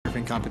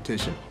surfing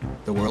competition,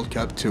 the World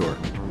Cup Tour.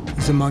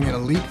 He's among an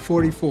elite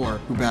 44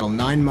 who battle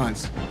 9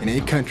 months in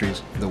 8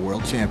 countries for the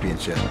World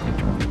Championship.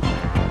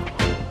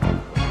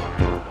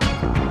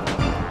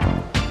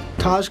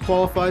 Taj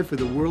qualified for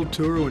the World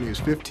Tour when he was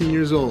 15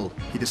 years old.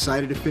 He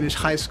decided to finish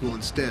high school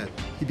instead.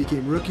 He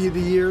became Rookie of the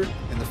Year,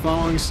 and the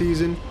following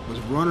season was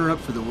runner-up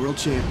for the World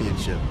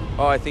Championship.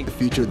 I think the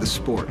future of the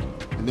sport,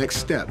 the next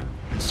step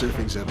in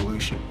surfing's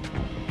evolution.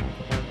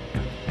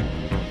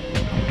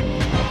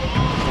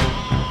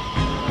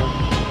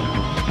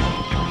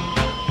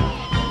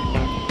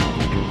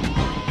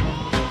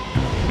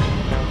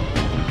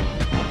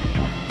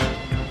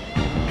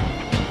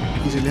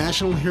 He's a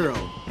national hero,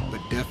 but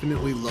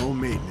definitely low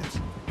maintenance.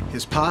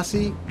 His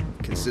posse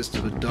consists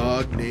of a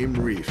dog named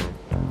Reef.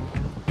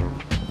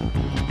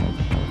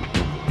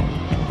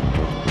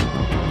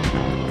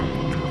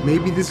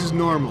 Maybe this is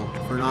normal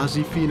for an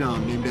Aussie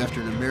phenom named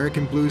after an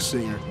American blues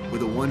singer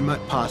with a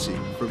one-mutt posse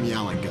from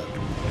Yallinga.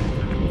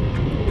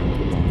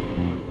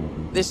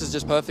 This is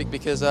just perfect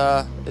because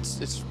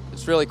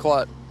it's really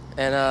quiet,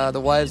 and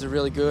the waves are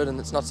really good, and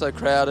it's not so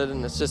crowded,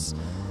 and it's just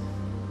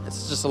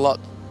a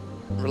lot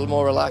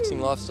more relaxing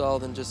lifestyle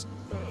than just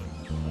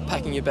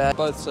packing your bag.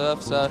 Both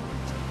surf, so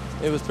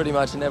it was pretty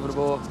much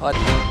inevitable.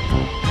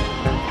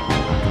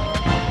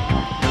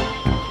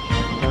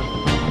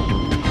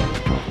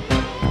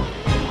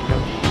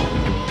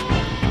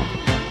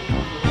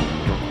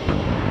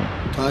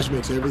 Taj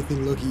makes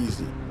everything look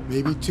easy,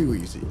 maybe too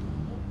easy.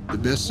 The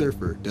best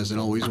surfer doesn't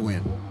always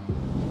win.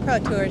 Pro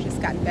Tour has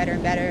just gotten better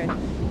and better,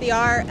 and they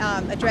are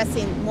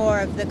addressing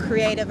more of the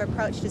creative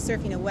approach to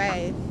surfing a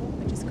wave,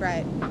 which is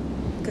great,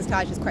 because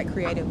Taj is quite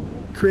creative.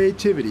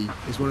 Creativity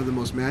is one of the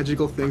most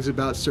magical things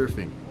about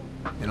surfing,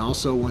 and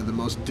also one of the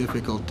most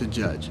difficult to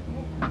judge.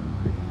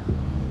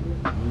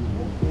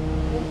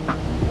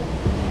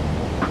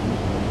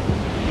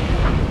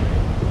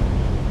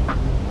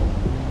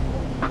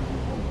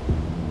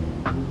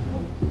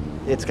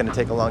 It's going to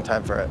take a long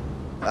time for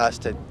us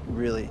to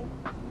really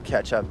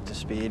catch up to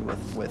speed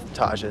with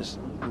Taj's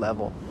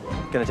level.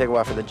 It's going to take a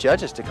while for the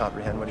judges to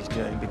comprehend what he's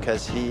doing,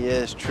 because he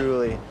is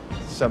truly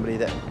somebody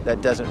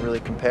that doesn't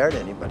really compare to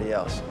anybody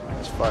else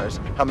as far as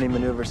how many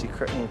maneuvers he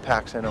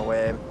packs in a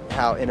wave,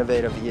 how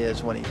innovative he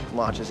is when he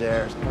launches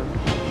airs.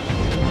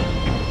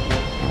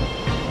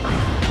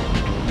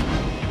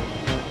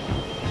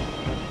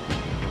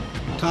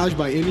 Taj,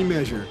 by any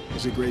measure,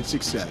 is a great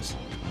success.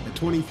 At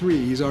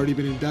 23, he's already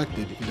been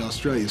inducted into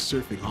Australia's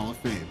Surfing Hall of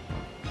Fame.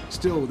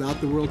 Still, without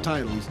the world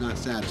title, he's not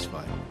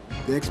satisfied.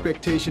 The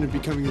expectation of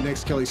becoming the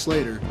next Kelly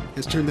Slater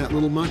has turned that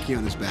little monkey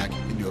on his back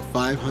into a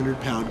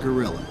 500-pound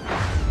gorilla.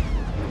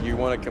 You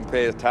want to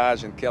compare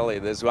Taj and Kelly,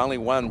 there's only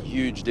one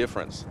huge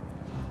difference.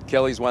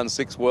 Kelly's won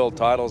 6 world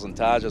titles and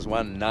Taj has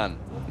won none.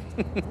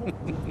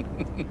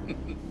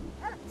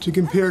 To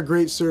compare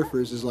great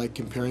surfers is like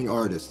comparing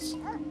artists.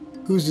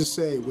 Who's to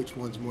say which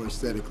one's more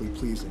aesthetically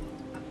pleasing?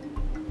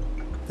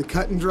 The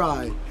cut and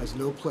dry has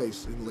no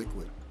place in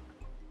liquid.